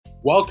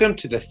Welcome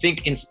to the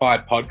Think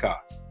Inspired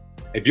podcast.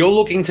 If you're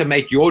looking to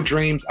make your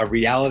dreams a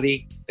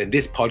reality, then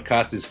this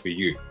podcast is for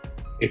you.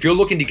 If you're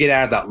looking to get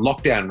out of that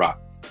lockdown rut,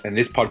 then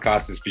this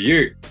podcast is for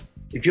you.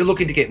 If you're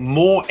looking to get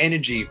more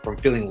energy from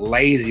feeling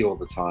lazy all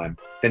the time,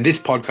 then this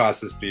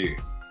podcast is for you.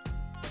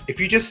 If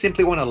you just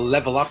simply want to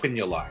level up in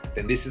your life,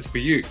 then this is for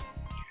you.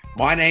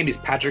 My name is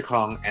Patrick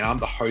Hong, and I'm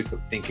the host of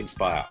Think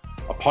Inspire,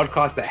 a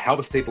podcast that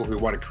helps people who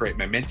want to create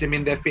momentum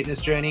in their fitness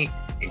journey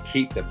and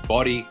keep the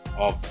body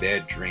of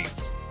their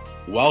dreams.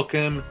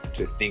 Welcome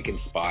to Think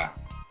Inspire.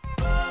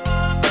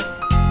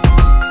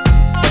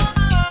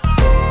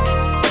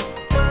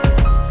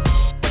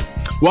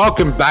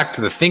 Welcome back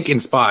to the Think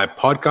Inspire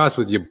podcast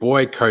with your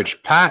boy,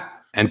 Coach Pat.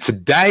 And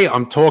today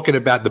I'm talking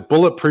about the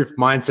bulletproof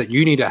mindset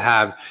you need to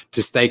have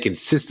to stay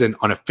consistent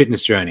on a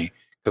fitness journey.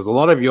 Because a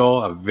lot of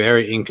y'all are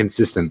very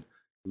inconsistent.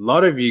 A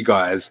lot of you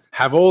guys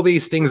have all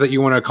these things that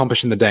you want to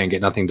accomplish in the day and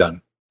get nothing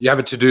done. You have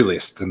a to-do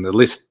list and the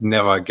list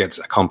never gets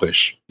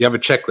accomplished. You have a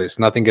checklist,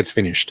 nothing gets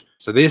finished.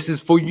 So this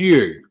is for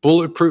you,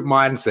 bulletproof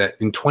mindset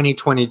in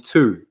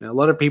 2022. Now, a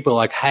lot of people are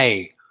like,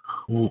 hey,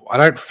 I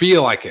don't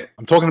feel like it.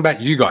 I'm talking about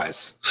you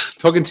guys,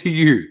 talking to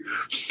you.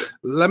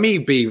 Let me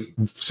be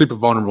super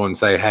vulnerable and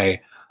say,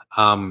 hey,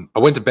 I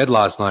went to bed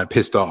last night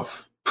pissed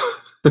off.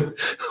 I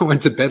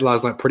went to bed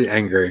last night pretty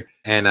angry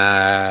and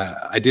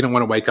I didn't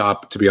want to wake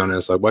up, to be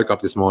honest. I woke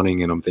up this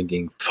morning and I'm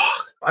thinking,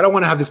 fuck, I don't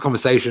want to have this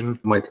conversation.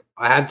 I'm like,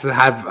 I had to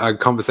have a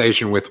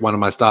conversation with one of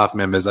my staff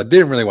members I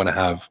didn't really want to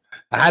have.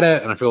 I had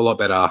it and I feel a lot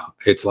better.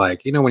 It's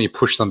like, you know, when you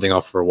push something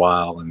off for a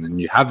while and then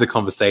you have the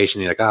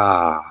conversation, you're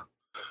like,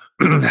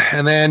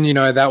 and then, you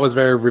know, that was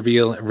very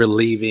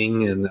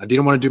relieving and I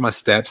didn't want to do my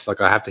steps. Like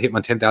I have to hit my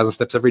 10,000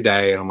 steps every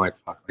day. And I'm like,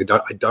 fuck,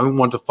 I don't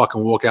want to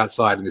fucking walk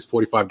outside in this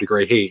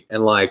 45-degree heat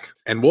and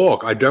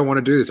walk. I don't want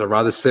to do this. I'd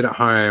rather sit at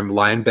home,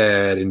 lie in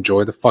bed,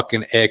 enjoy the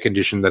fucking air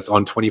condition that's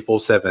on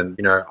 24/7.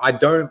 You know, I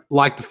don't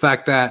like the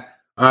fact that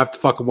I have to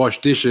fucking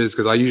wash dishes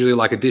because I usually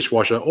like a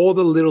dishwasher. All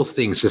the little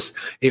things, just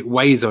it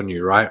weighs on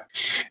you, right?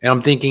 And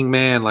I'm thinking,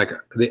 man, like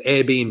the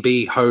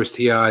Airbnb host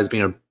here has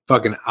been a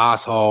fucking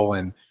asshole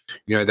and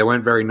you know, they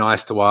weren't very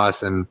nice to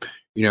us and,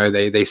 you know,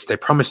 they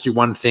promised you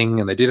one thing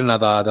and they did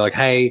another. They're like,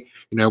 hey,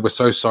 you know, we're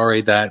so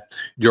sorry that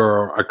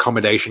your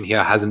accommodation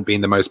here hasn't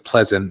been the most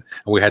pleasant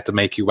and we had to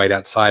make you wait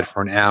outside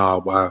for an hour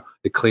while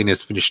the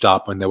cleaners finished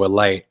up when they were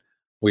late.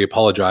 We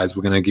apologize.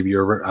 We're going to give you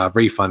a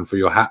refund for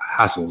your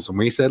hassles. And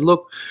we said,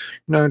 look,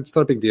 you know, it's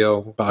not a big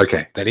deal. But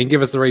okay, they didn't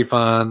give us the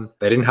refund.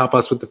 They didn't help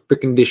us with the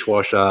freaking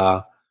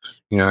dishwasher.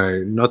 You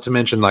know, not to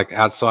mention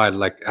outside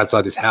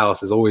this house,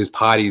 there's always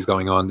parties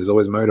going on. There's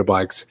always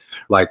motorbikes,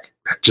 like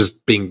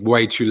just being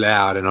way too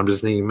loud. And I'm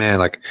just thinking, man,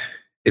 like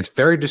it's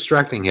very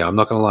distracting here. I'm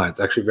not going to lie. It's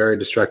actually very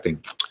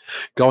distracting.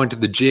 Going to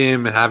the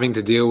gym and having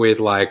to deal with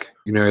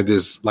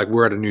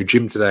we're at a new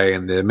gym today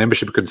and the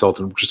membership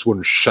consultant just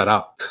wouldn't shut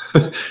up.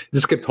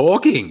 Just kept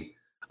talking.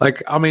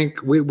 Like, I mean,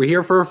 we're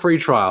here for a free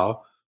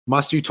trial.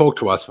 Must you talk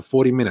to us for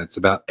 40 minutes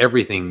about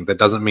everything that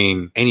doesn't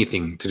mean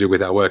anything to do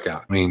with our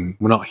workout? I mean,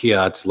 we're not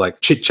here to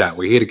chit chat.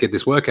 We're here to get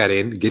this workout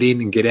in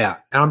and get out.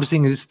 And I'm just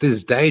thinking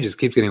this day just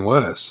keeps getting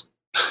worse.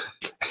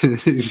 It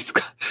just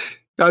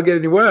can't get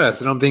any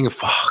worse. And I'm thinking,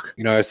 fuck,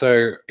 you know,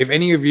 so if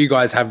any of you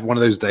guys have one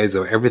of those days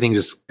where everything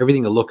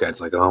to look at,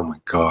 it's like, oh my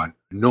God,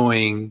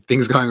 annoying,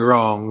 things going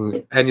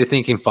wrong. And you're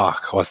thinking,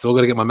 fuck, I still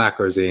got to get my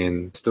macros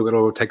in, still got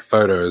to take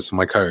photos for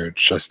my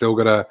coach. I still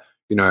got to,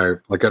 you know,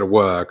 go to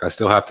work. I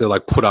still have to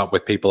put up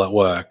with people at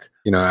work.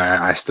 You know,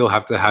 I still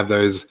have to have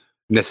those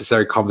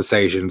necessary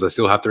conversations. I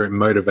still have to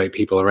motivate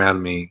people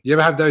around me. You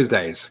ever have those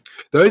days?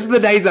 Those are the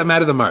days that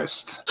matter the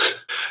most.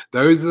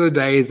 Those are the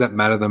days that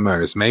matter the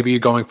most. Maybe you're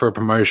going for a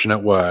promotion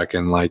at work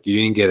and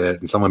you didn't get it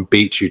and someone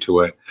beats you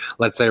to it.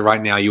 Let's say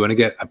right now you want to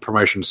get a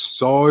promotion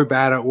so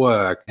bad at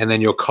work and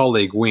then your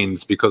colleague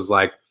wins because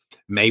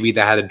maybe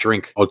they had a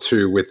drink or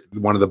two with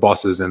one of the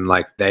bosses and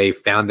they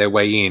found their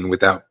way in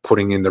without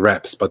putting in the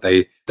reps, but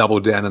they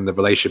doubled down on the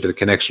relationship and the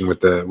connection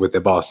with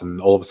their boss. And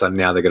all of a sudden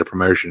now they get a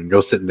promotion.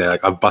 You're sitting there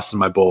I've busted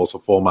my balls for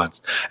 4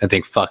 months and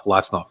think, fuck,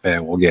 life's not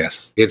fair. Well,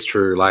 yes, it's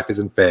true. Life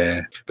isn't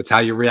fair, but it's how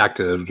you react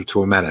to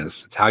it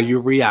matters. It's how you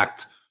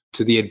react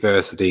to the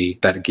adversity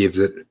that gives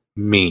it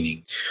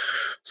meaning.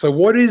 So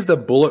what is the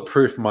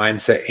bulletproof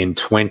mindset in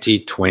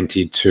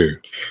 2022? Do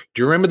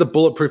you remember the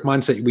bulletproof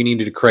mindset we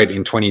needed to create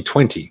in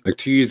 2020?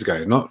 2 years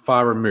ago, not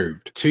far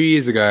removed. 2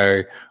 years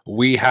ago,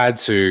 we had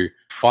to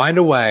find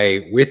a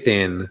way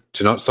within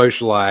to not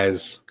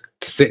socialize,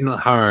 to sit at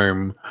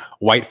home,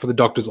 wait for the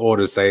doctor's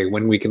orders, say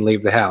when we can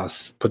leave the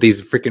house, put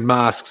these freaking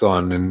masks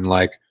on and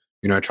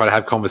try to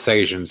have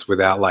conversations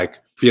without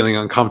feeling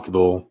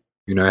uncomfortable.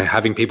 You know,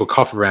 having people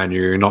cough around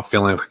you, not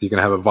feeling like you're going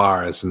to have a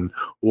virus and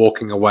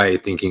walking away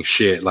thinking,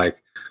 shit,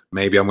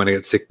 maybe I'm going to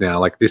get sick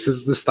now. This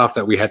is the stuff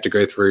that we had to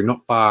go through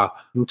not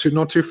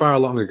too far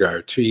long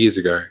ago, 2 years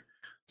ago.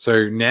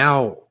 So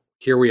now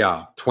here we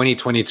are,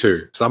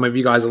 2022. Some of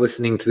you guys are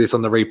listening to this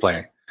on the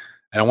replay.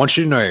 And I want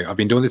you to know, I've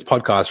been doing this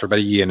podcast for about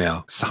a year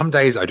now. Some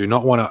days I do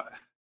not want to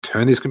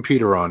turn this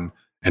computer on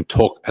and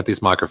talk at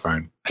this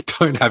microphone. I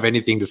don't have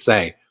anything to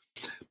say.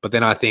 But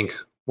then I think,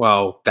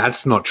 Well,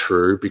 that's not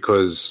true,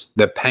 because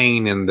the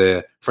pain and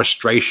the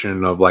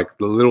frustration of like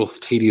the little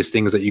tedious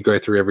things that you go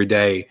through every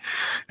day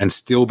and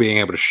still being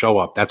able to show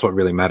up, that's what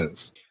really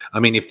matters. I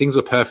mean, if things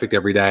were perfect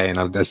every day and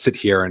I sit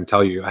here and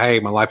tell you, hey,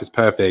 my life is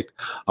perfect,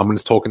 I'm going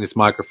to talk in this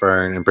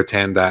microphone and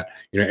pretend that,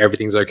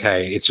 everything's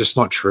okay. It's just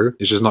not true.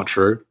 It's just not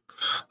true.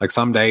 Like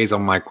some days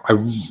I'm like,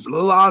 the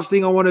last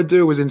thing I want to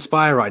do is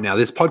inspire right now.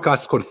 This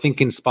podcast is called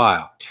Think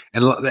Inspire.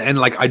 And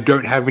like, I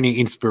don't have any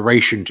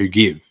inspiration to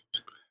give.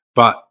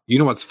 But you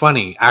know what's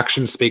funny?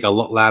 Actions speak a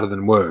lot louder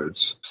than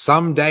words.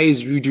 Some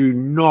days you do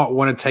not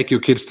want to take your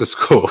kids to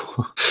school.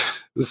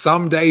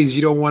 Some days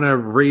you don't want to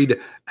read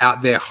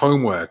out their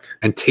homework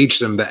and teach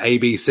them the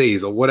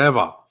ABCs or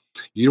whatever.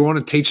 You don't want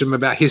to teach them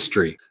about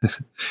history.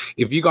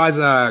 If you guys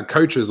are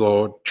coaches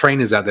or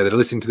trainers out there that are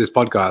listening to this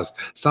podcast,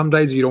 some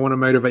days you don't want to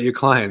motivate your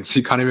clients.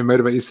 You can't even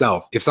motivate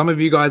yourself. If some of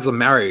you guys are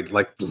married,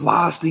 like the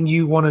last thing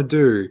you want to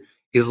do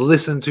is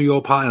listen to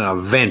your partner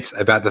vent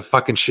about the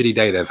fucking shitty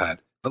day they've had.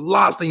 The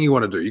last thing you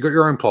want to do. You got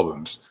your own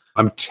problems.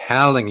 I'm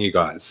telling you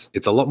guys,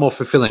 it's a lot more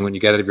fulfilling when you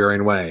get out of your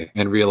own way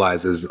and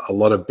realize there's a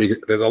lot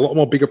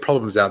more bigger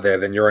problems out there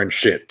than your own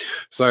shit.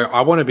 So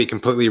I want to be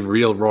completely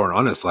real, raw, and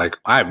honest. Like,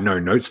 I have no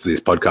notes for this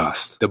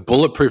podcast. The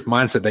bulletproof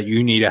mindset that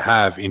you need to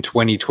have in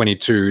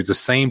 2022 is the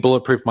same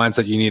bulletproof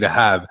mindset you need to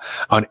have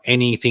on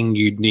anything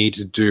you need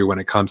to do when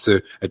it comes to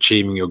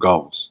achieving your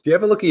goals. If you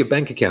ever look at your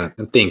bank account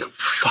and think,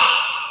 fuck,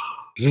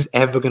 is this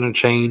ever going to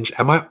change?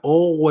 Am I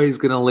always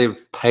going to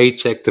live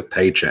paycheck to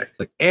paycheck?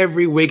 Like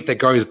every week that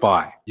goes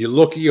by, you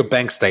look at your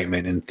bank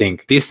statement and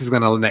think, this is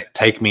going to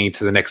take me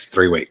to the next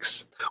 3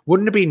 weeks.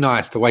 Wouldn't it be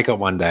nice to wake up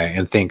one day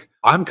and think,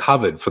 I'm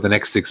covered for the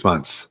next 6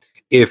 months?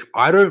 If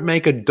I don't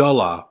make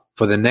 $1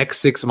 for the next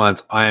 6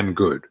 months, I am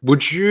good.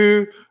 Would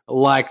you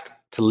like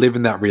to live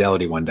in that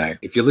reality one day?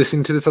 If you're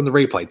listening to this on the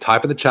replay,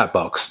 type in the chat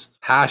box,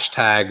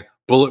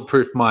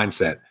 #bulletproof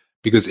mindset.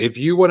 Because if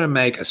you want to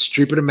make a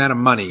stupid amount of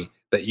money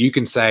that you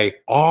can say,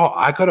 oh,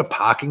 I got a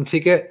parking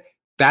ticket.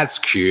 That's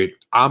cute.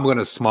 I'm going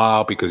to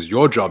smile because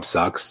your job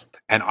sucks.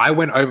 And I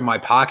went over my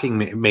parking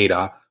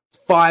meter,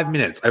 5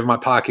 minutes over my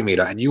parking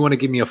meter, and you want to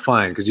give me a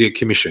fine because you get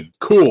commission.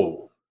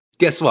 Cool.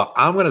 Guess what?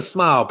 I'm going to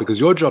smile because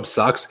your job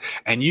sucks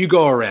and you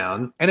go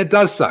around and it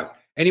does suck.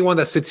 Anyone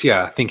that sits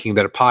here thinking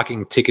that a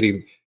parking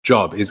ticketing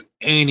job is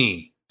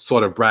any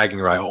sort of bragging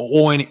right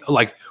or any,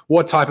 like,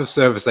 what type of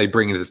service they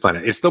bring into this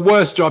planet. It's the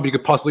worst job you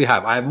could possibly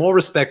have. I have more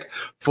respect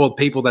for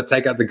people that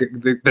take out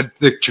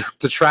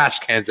the trash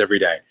cans every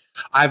day.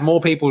 I have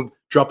more people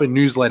dropping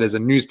newsletters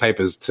and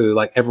newspapers to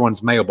like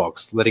everyone's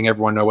mailbox, letting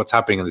everyone know what's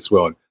happening in this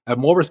world. I have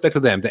more respect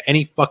to them than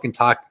any fucking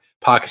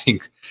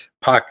parking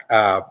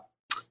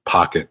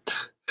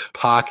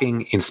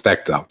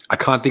inspector. I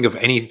can't think of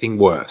anything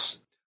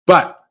worse.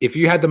 But if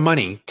you had the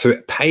money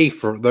to pay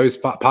for those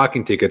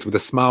parking tickets with a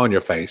smile on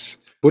your face,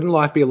 wouldn't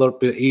life be a little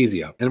bit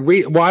easier? And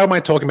why am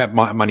I talking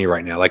about money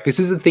right now? Like, this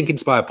is the Think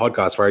Inspire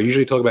podcast where I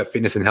usually talk about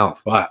fitness and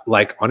health. But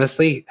like,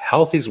 honestly,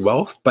 health is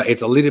wealth, but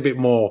it's a little bit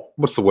more,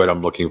 what's the word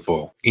I'm looking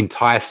for?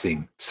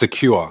 Enticing,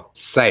 secure,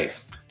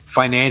 safe,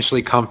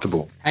 financially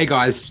comfortable. Hey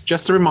guys,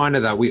 just a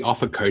reminder that we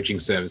offer coaching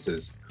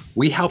services.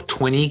 We help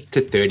 20 to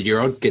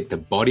 30-year-olds get the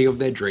body of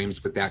their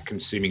dreams without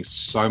consuming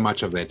so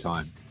much of their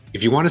time.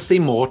 If you want to see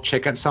more,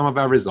 check out some of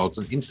our results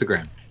on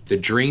Instagram,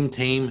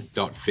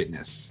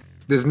 thedreamteam.fitness.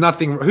 There's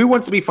nothing. Who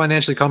wants to be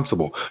financially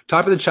comfortable?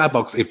 Type in the chat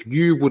box if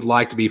you would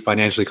like to be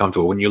financially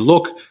comfortable. When you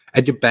look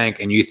at your bank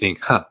and you think,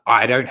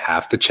 I don't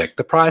have to check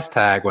the price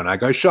tag when I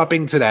go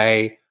shopping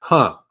today.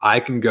 I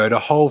can go to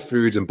Whole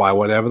Foods and buy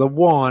whatever I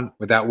want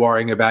without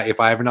worrying about if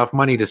I have enough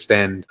money to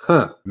spend.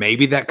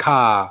 Maybe that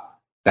car,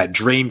 that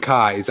dream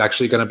car is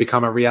actually going to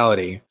become a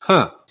reality.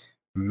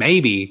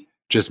 Maybe,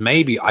 just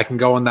maybe, I can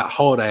go on that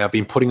holiday I've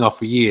been putting off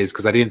for years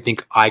because I didn't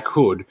think I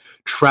could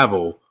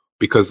travel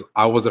because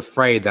I was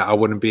afraid that I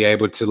wouldn't be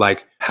able to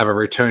like have a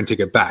return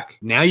ticket back.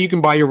 Now you can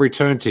buy your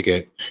return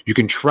ticket, you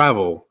can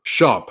travel,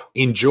 shop,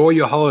 enjoy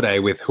your holiday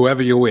with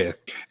whoever you're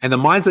with. And the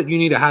mindset you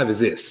need to have is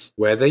this: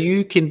 whether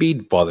you can be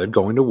bothered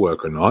going to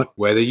work or not,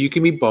 whether you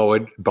can be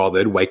bothered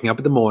waking up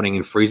in the morning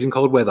in freezing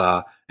cold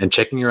weather and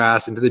checking your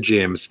ass into the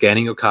gym,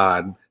 scanning your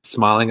card,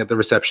 smiling at the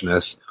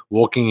receptionist,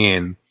 walking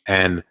in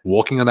and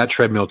walking on that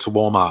treadmill to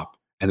warm up,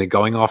 and then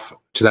going off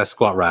to that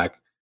squat rack,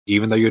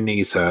 even though your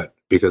knees hurt,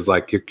 because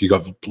like you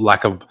got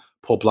lack of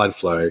poor blood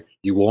flow,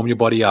 you warm your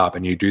body up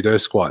and you do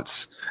those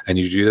squats and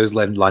you do those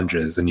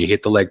lunges and you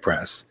hit the leg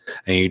press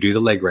and you do the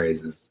leg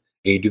raises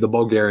and you do the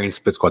Bulgarian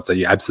split squats that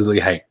you absolutely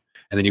hate.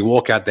 And then you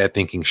walk out there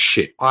thinking,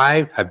 shit,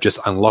 I have just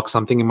unlocked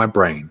something in my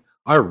brain.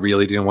 I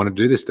really didn't want to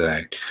do this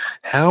today.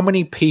 How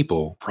many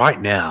people right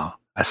now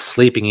are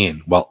sleeping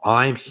in while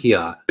I'm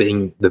here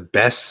being the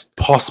best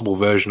possible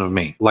version of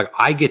me? Like,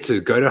 I get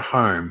to go to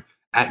home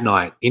at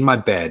night in my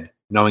bed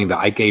knowing that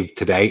I gave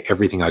today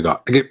everything I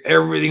got. I gave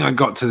everything I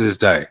got to this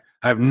day.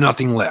 I have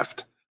nothing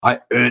left. I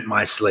earned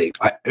my sleep.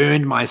 I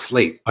earned my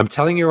sleep. I'm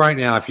telling you right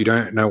now, if you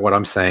don't know what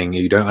I'm saying,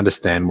 you don't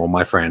understand, well,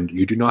 my friend,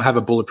 you do not have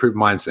a bulletproof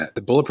mindset.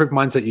 The bulletproof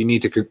mindset you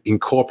need to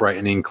incorporate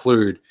and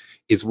include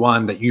is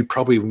one that you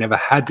probably have never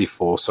had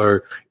before. So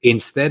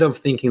instead of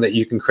thinking that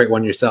you can create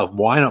one yourself,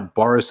 why not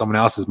borrow someone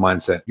else's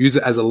mindset? Use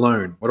it as a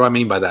loan. What do I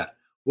mean by that?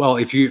 Well,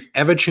 if you've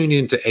ever tuned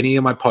into any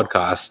of my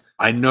podcasts,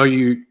 I know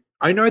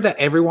that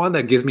everyone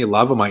that gives me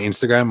love on my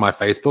Instagram, my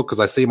Facebook, because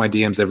I see my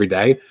DMs every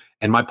day,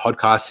 and my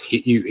podcasts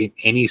hit you in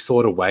any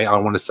sort of way, I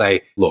want to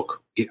say,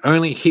 look, it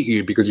only hit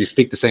you because you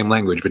speak the same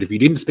language. But if you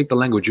didn't speak the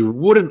language, you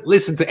wouldn't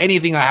listen to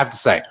anything I have to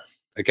say.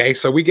 Okay,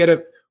 so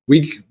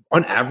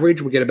on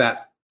average, we get about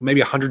maybe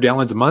 100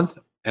 downloads a month.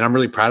 And I'm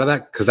really proud of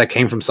that because that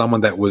came from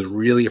someone that was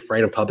really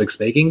afraid of public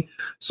speaking.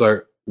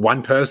 So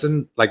one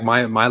person, like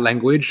my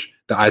language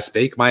that I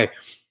speak,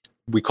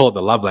 we call it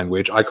the love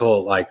language. I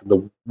call it like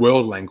the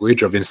world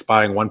language of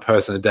inspiring one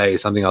person a day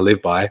is something I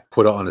live by.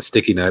 Put it on a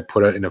sticky note,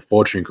 put it in a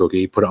fortune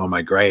cookie, put it on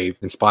my grave,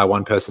 inspire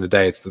one person a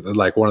day. It's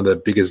like one of the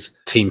biggest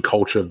team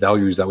culture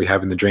values that we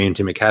have in the Dream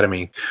Team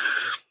Academy.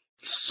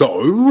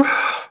 So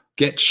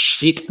get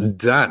shit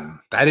done.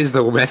 That is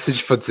the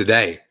message for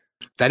today.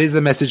 That is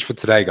the message for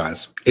today,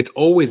 guys. It's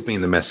always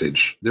been the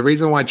message. The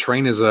reason why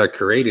trainers are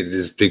created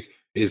is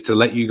to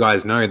let you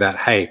guys know that,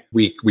 hey,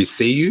 we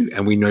see you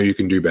and we know you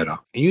can do better.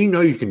 And you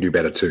know you can do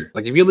better too.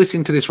 Like if you're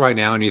listening to this right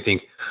now and you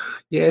think,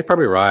 yeah,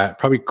 probably right.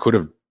 Probably could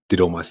have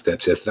did all my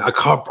steps yesterday.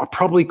 I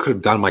probably could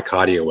have done my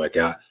cardio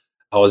workout.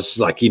 I was just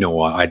like, you know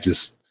what? I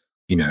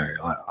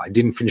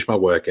didn't finish my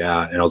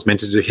workout and I was meant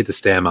to hit the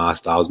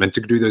Stairmaster. I was meant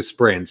to do those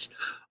sprints.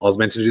 I was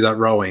meant to do that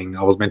rowing.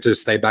 I was meant to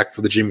stay back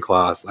for the gym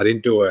class. I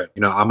didn't do it.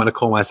 I'm going to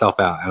call myself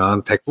out and I'm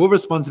going to take full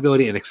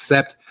responsibility and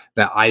accept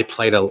that I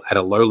played at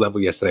a low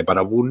level yesterday, but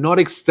I will not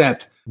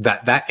accept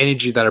that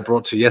energy that I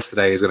brought to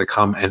yesterday is going to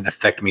come and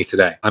affect me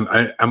today. I'm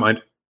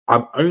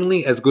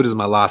only as good as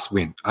my last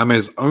win. I'm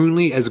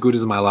only as good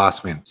as my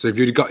last win. So if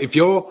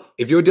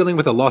you're dealing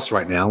with a loss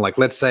right now, like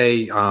let's say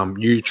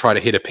you try to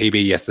hit a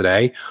PB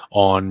yesterday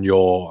on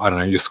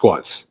your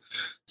squats.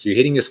 So you're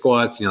hitting your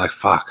squats and you're like,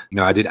 fuck,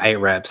 I did 8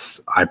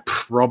 reps. I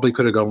probably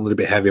could have gone a little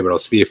bit heavier, but I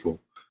was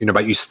fearful.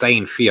 But you stay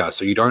in fear.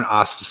 So you don't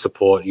ask for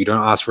support. You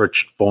don't ask for a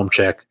form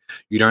check.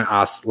 You don't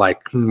ask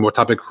like, what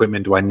type of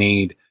equipment do I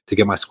need to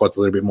get my squats a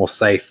little bit more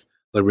safe,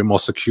 a little bit more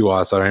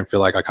secure so I don't feel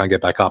like I can't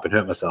get back up and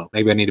hurt myself.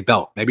 Maybe I need a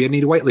belt. Maybe I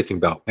need a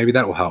weightlifting belt. Maybe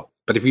that will help.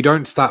 But if you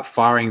don't start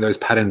firing those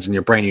patterns in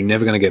your brain, you're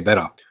never going to get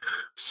better.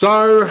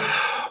 So,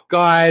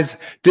 guys,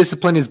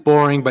 discipline is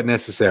boring but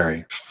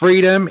necessary.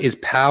 Freedom is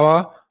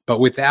power, but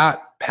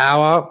without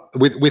power,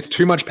 with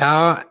too much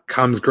power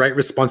comes great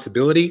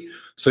responsibility.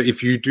 So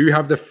if you do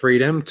have the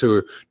freedom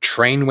to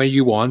train where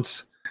you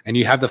want and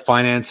you have the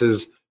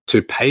finances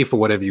to pay for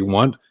whatever you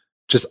want,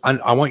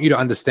 I want you to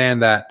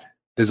understand that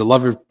there's a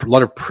lot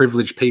of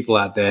privileged people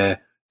out there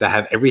that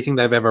have everything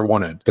they've ever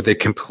wanted, but they're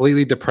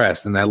completely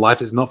depressed and their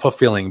life is not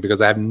fulfilling because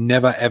they have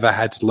never, ever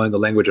had to learn the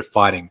language of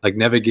fighting, like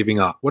never giving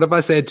up. What if I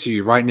said to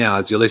you right now,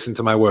 as you listen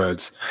to my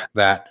words,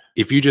 that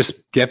if you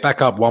just get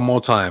back up one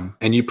more time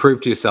and you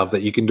prove to yourself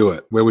that you can do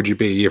it, where would you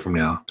be a year from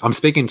now? I'm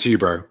speaking to you,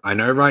 bro. I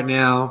know right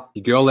now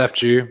your girl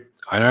left you.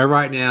 I know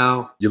right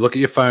now you look at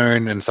your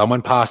phone and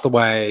someone passed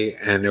away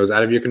and it was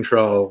out of your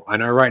control. I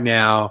know right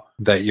now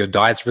that your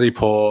diet's really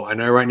poor. I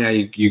know right now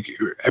you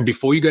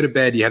before you go to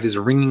bed, you have this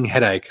ringing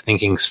headache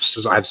thinking,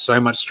 I have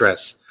so much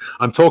stress.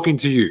 I'm talking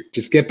to you.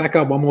 Just get back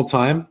up one more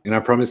time and I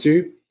promise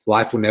you,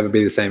 life will never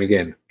be the same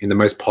again in the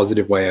most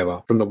positive way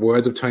ever. From the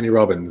words of Tony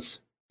Robbins,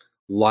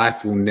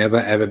 life will never,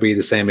 ever be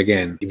the same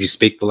again if you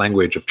speak the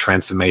language of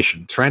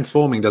transformation.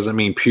 Transforming doesn't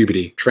mean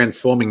puberty.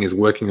 Transforming is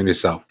working on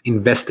yourself,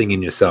 investing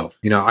in yourself.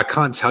 I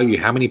can't tell you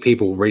how many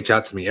people reach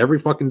out to me every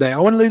fucking day. I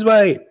want to lose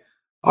weight.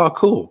 Oh,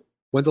 cool.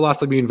 When's the last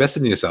time you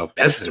invested in yourself?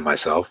 Invested in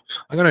myself?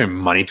 I got no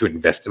money to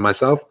invest in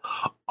myself.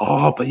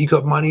 Oh, but you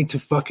got money to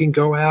fucking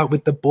go out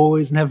with the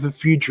boys and have a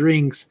few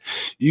drinks.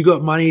 You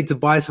got money to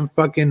buy some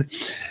fucking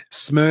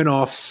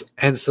Smirnoffs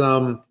and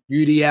some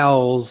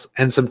UDLs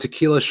and some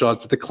tequila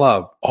shots at the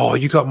club. Oh,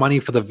 you got money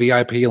for the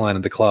VIP line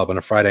at the club on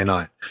a Friday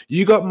night.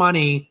 You got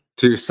money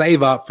to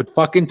save up for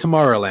fucking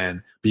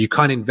Tomorrowland, but you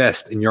can't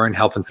invest in your own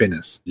health and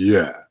fitness.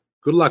 Yeah.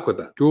 Good luck with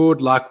that. Good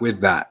luck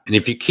with that. And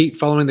if you keep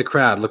following the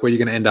crowd, look where you're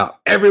going to end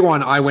up.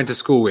 Everyone I went to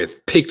school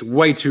with picked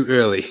way too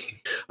early.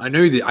 I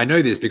know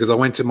this because I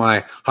went to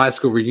my high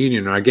school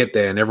reunion and I get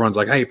there and everyone's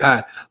like, hey,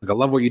 Pat, I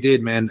love what you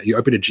did, man. You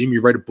opened a gym,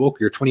 you wrote a book,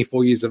 you're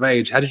 24 years of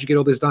age. How did you get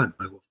all this done?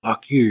 I'm like, well,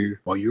 fuck you.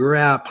 While you were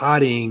out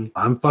partying,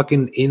 I'm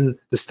fucking in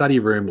the study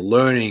room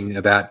learning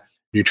about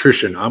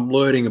nutrition. I'm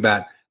learning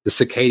about the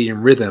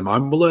circadian rhythm.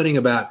 I'm learning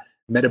about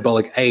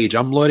metabolic age.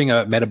 I'm learning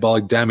about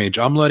metabolic damage.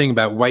 I'm learning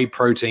about whey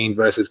protein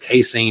versus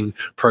casein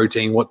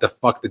protein, what the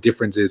fuck the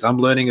difference is. I'm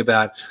learning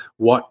about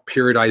what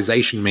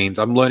periodization means.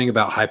 I'm learning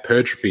about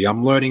hypertrophy.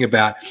 I'm learning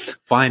about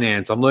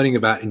finance. I'm learning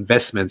about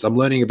investments. I'm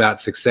learning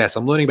about success.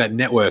 I'm learning about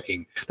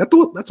networking.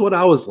 That's what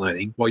I was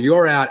learning while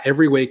you're out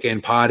every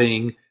weekend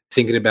partying,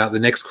 thinking about the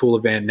next cool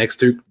event,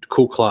 next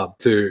cool club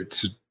to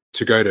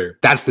to go to.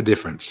 That's the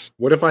difference.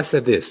 What if I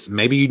said this?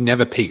 Maybe you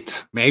never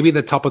peaked. Maybe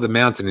the top of the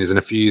mountain is in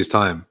a few years'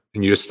 time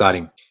and you're just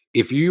starting.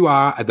 If you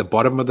are at the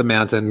bottom of the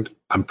mountain,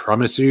 I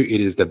promise you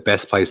it is the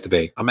best place to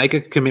be. I make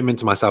a commitment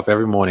to myself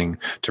every morning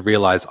to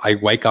realize I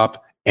wake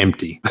up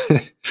empty.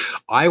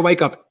 I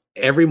wake up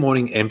every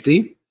morning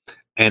empty.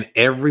 And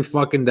every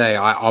fucking day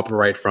I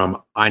operate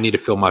from, I need to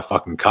fill my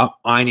fucking cup.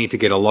 I need to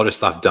get a lot of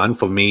stuff done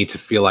for me to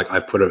feel like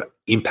I've put an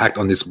impact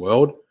on this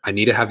world. I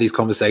need to have these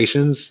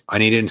conversations. I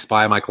need to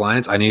inspire my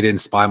clients. I need to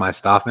inspire my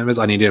staff members.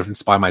 I need to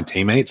inspire my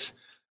teammates.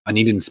 I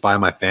need to inspire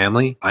my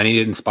family. I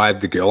need to inspire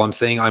the girl I'm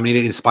seeing. I need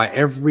to inspire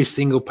every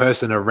single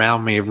person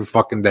around me every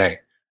fucking day.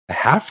 I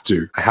have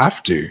to.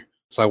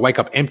 So I wake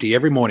up empty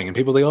every morning and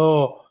people are like,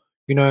 oh,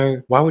 you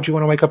know, why would you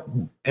want to wake up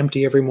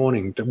empty every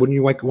morning? Wouldn't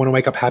you want to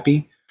wake up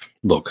happy?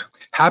 Look,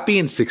 happy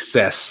and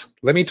success.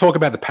 Let me talk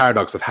about the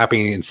paradox of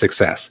happy and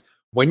success.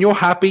 When you're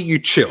happy, you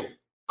chill.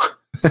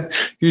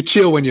 You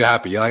chill when you're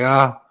happy. You're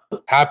like,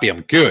 happy,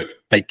 I'm good.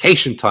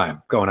 Vacation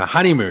time, go on a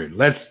honeymoon.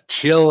 Let's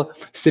chill,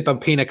 sip on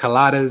pina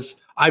coladas.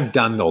 I've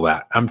done all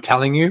that. I'm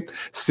telling you,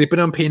 sipping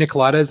on pina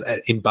coladas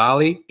in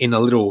Bali in a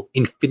little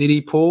infinity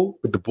pool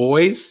with the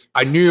boys.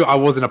 I knew I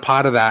wasn't a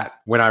part of that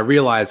when I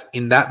realized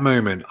in that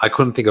moment, I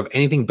couldn't think of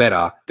anything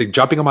better than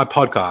jumping on my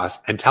podcast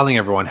and telling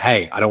everyone,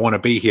 hey, I don't want to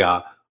be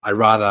here. I'd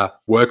rather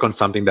work on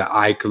something that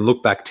I can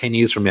look back 10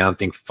 years from now and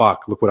think,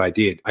 fuck, look what I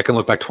did. I can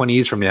look back 20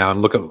 years from now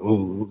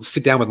and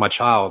sit down with my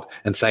child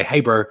and say, hey,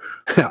 bro,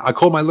 I'll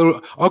call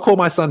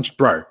my son,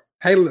 bro.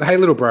 Hey,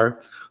 little bro,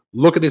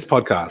 look at this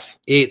podcast.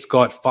 It's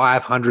got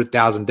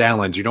 500,000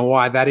 downloads. You know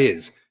why that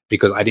is?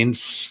 Because I didn't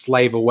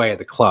slave away at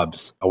the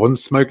clubs. I wasn't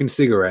smoking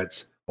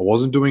cigarettes. I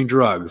wasn't doing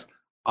drugs.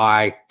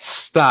 I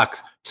stuck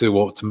to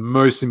what's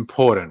most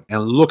important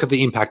and look at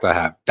the impact I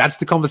have. That's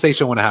the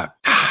conversation I want to have.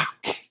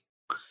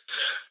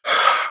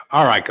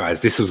 All right,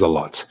 guys, this was a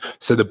lot.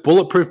 So the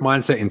bulletproof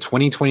mindset in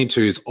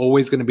 2022 is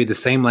always going to be the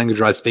same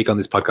language I speak on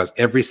this podcast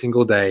every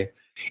single day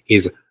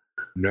is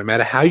no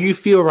matter how you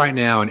feel right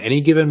now in any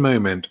given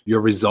moment,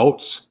 your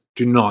results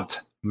do not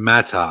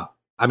matter.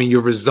 I mean,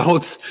 your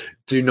results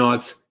do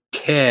not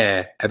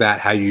care about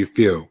how you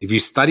feel. If you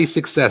study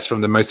success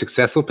from the most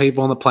successful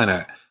people on the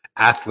planet,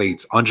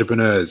 athletes,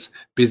 entrepreneurs,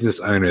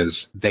 business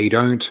owners, they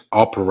don't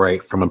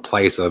operate from a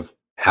place of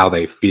how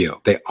they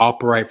feel. They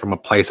operate from a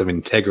place of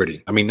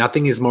integrity. I mean,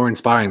 nothing is more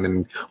inspiring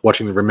than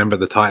watching them Remember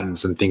the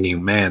Titans and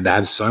thinking, man, they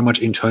have so much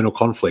internal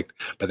conflict,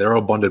 but they're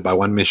all bonded by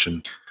one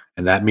mission.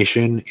 And that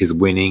mission is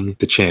winning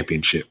the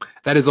championship.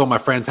 That is all, my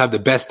friends. Have the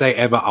best day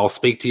ever. I'll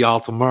speak to y'all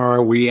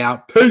tomorrow. We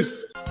out.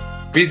 Peace.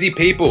 Busy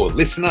people,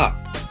 listen up.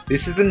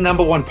 This is the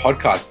 #1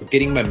 podcast for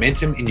getting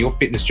momentum in your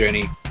fitness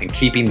journey and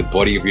keeping the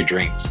body of your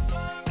dreams.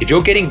 If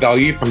you're getting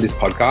value from this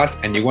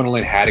podcast and you want to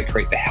learn how to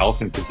create the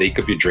health and physique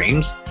of your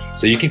dreams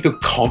so you can feel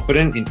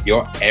confident in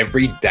your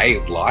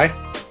everyday life,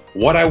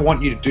 what I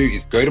want you to do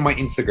is go to my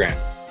Instagram,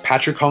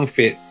 Patrick Hong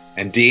Fit,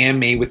 and DM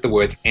me with the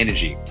words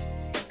energy.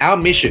 Our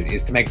mission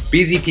is to make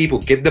busy people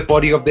get the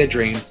body of their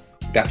dreams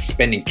without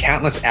spending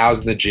countless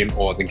hours in the gym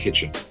or the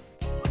kitchen.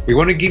 We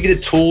want to give you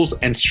the tools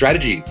and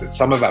strategies that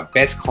some of our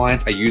best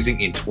clients are using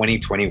in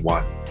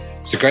 2021.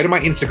 So go to my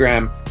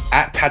Instagram,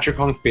 @Patrick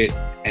Hong Fit,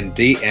 and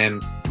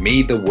DM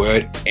me the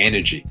word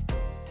energy.